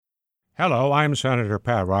Hello, I'm Senator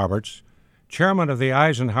Pat Roberts, Chairman of the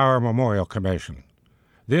Eisenhower Memorial Commission.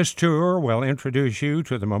 This tour will introduce you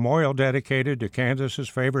to the memorial dedicated to Kansas's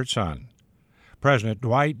favorite son, President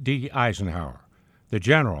Dwight D. Eisenhower, the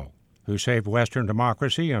general who saved Western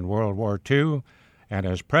democracy in World War II and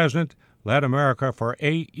as president led America for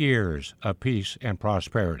 8 years of peace and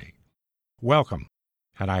prosperity. Welcome,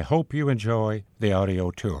 and I hope you enjoy the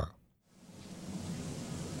audio tour.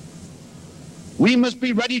 We must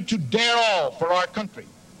be ready to dare all for our country.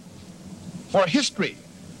 For history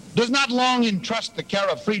does not long entrust the care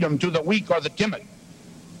of freedom to the weak or the timid.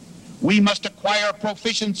 We must acquire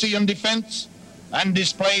proficiency in defense and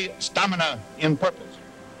display stamina in purpose.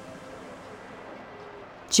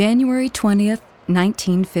 January 20th,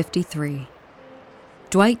 1953.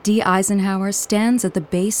 Dwight D. Eisenhower stands at the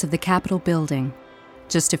base of the Capitol building,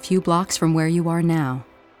 just a few blocks from where you are now.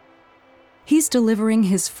 He's delivering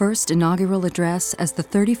his first inaugural address as the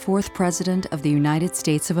 34th President of the United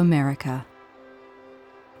States of America.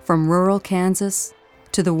 From rural Kansas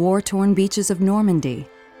to the war-torn beaches of Normandy,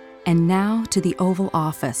 and now to the Oval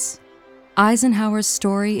Office, Eisenhower's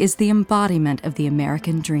story is the embodiment of the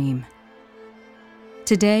American dream.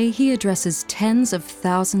 Today, he addresses tens of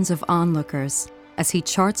thousands of onlookers as he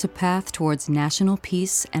charts a path towards national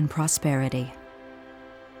peace and prosperity.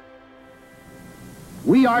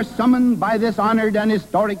 We are summoned by this honored and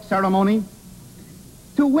historic ceremony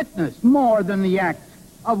to witness more than the act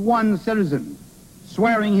of one citizen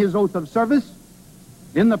swearing his oath of service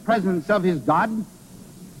in the presence of his God.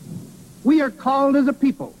 We are called as a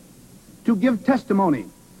people to give testimony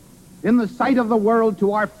in the sight of the world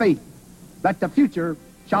to our faith that the future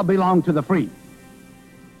shall belong to the free.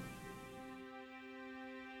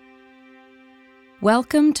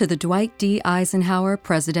 Welcome to the Dwight D. Eisenhower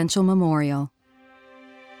Presidential Memorial.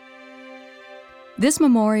 This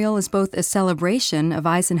memorial is both a celebration of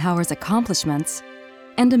Eisenhower's accomplishments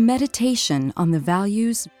and a meditation on the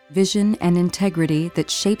values, vision, and integrity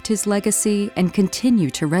that shaped his legacy and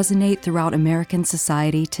continue to resonate throughout American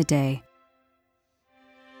society today.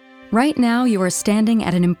 Right now, you are standing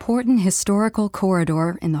at an important historical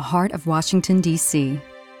corridor in the heart of Washington, D.C.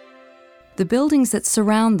 The buildings that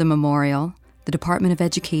surround the memorial, the Department of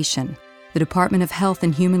Education, the Department of Health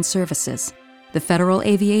and Human Services, the Federal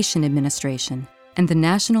Aviation Administration, and the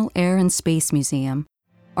National Air and Space Museum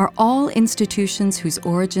are all institutions whose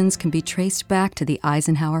origins can be traced back to the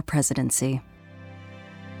Eisenhower presidency.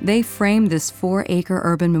 They frame this 4-acre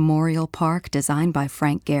urban memorial park designed by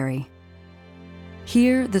Frank Gehry.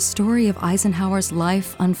 Here, the story of Eisenhower's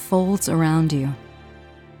life unfolds around you.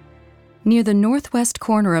 Near the northwest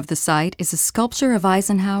corner of the site is a sculpture of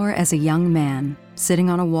Eisenhower as a young man, sitting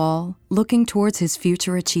on a wall, looking towards his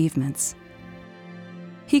future achievements.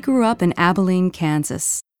 He grew up in Abilene,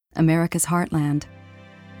 Kansas, America's heartland,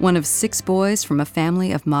 one of 6 boys from a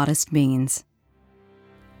family of modest means.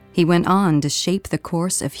 He went on to shape the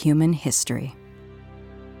course of human history.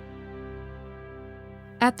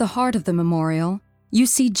 At the heart of the memorial, you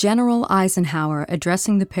see General Eisenhower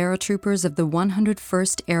addressing the paratroopers of the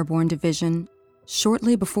 101st Airborne Division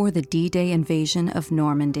shortly before the D-Day invasion of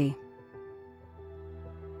Normandy.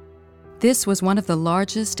 This was one of the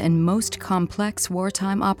largest and most complex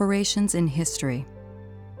wartime operations in history.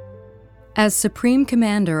 As Supreme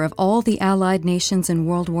Commander of all the Allied nations in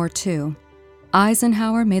World War II,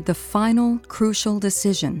 Eisenhower made the final, crucial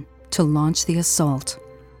decision to launch the assault.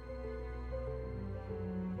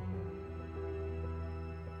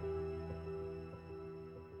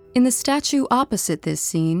 In the statue opposite this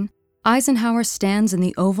scene, Eisenhower stands in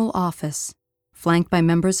the Oval Office, flanked by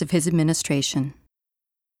members of his administration.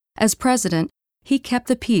 As president, he kept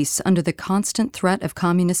the peace under the constant threat of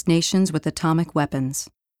communist nations with atomic weapons.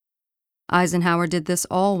 Eisenhower did this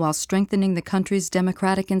all while strengthening the country's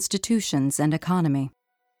democratic institutions and economy.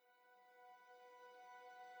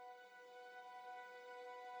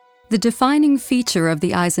 The defining feature of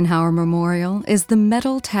the Eisenhower Memorial is the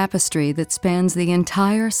metal tapestry that spans the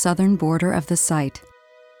entire southern border of the site.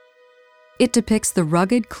 It depicts the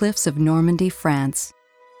rugged cliffs of Normandy, France.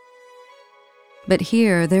 But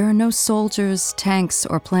here, there are no soldiers, tanks,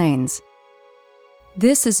 or planes.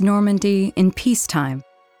 This is Normandy in peacetime,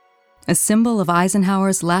 a symbol of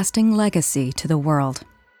Eisenhower's lasting legacy to the world.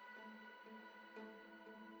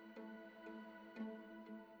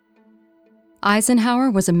 Eisenhower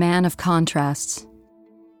was a man of contrasts.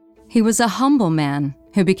 He was a humble man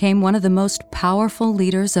who became one of the most powerful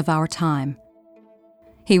leaders of our time.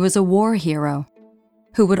 He was a war hero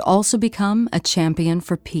who would also become a champion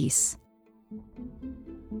for peace.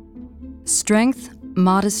 Strength,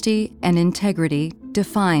 modesty, and integrity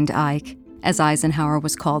defined Ike, as Eisenhower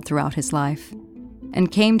was called throughout his life.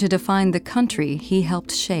 and came to define the country he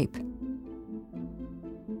helped shape.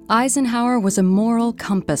 Eisenhower was a moral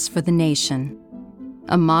compass for the nation,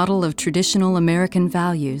 a model of traditional American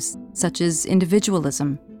values such as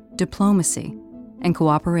individualism, diplomacy, and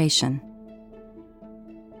cooperation.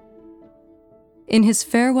 In his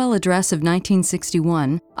farewell address of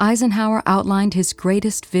 1961, Eisenhower outlined his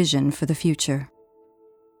greatest vision for the future.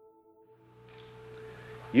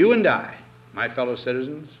 You and I, my fellow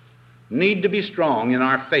citizens, need to be strong in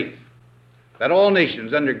our faith that all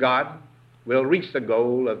nations under God will reach the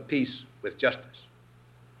goal of peace with justice.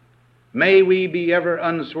 May we be ever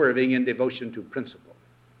unswerving in devotion to principle,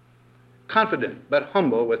 confident but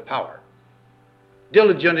humble with power,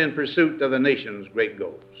 diligent in pursuit of the nation's great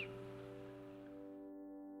goals.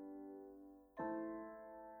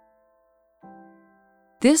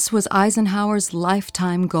 This was Eisenhower's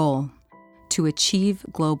lifetime goal: to achieve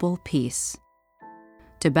global peace,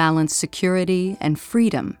 to balance security and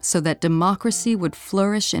freedom so that democracy would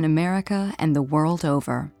flourish in America and the world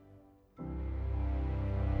over.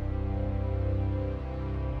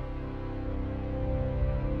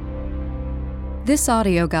 This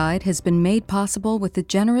audio guide has been made possible with a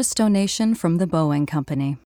generous donation from the Boeing Company.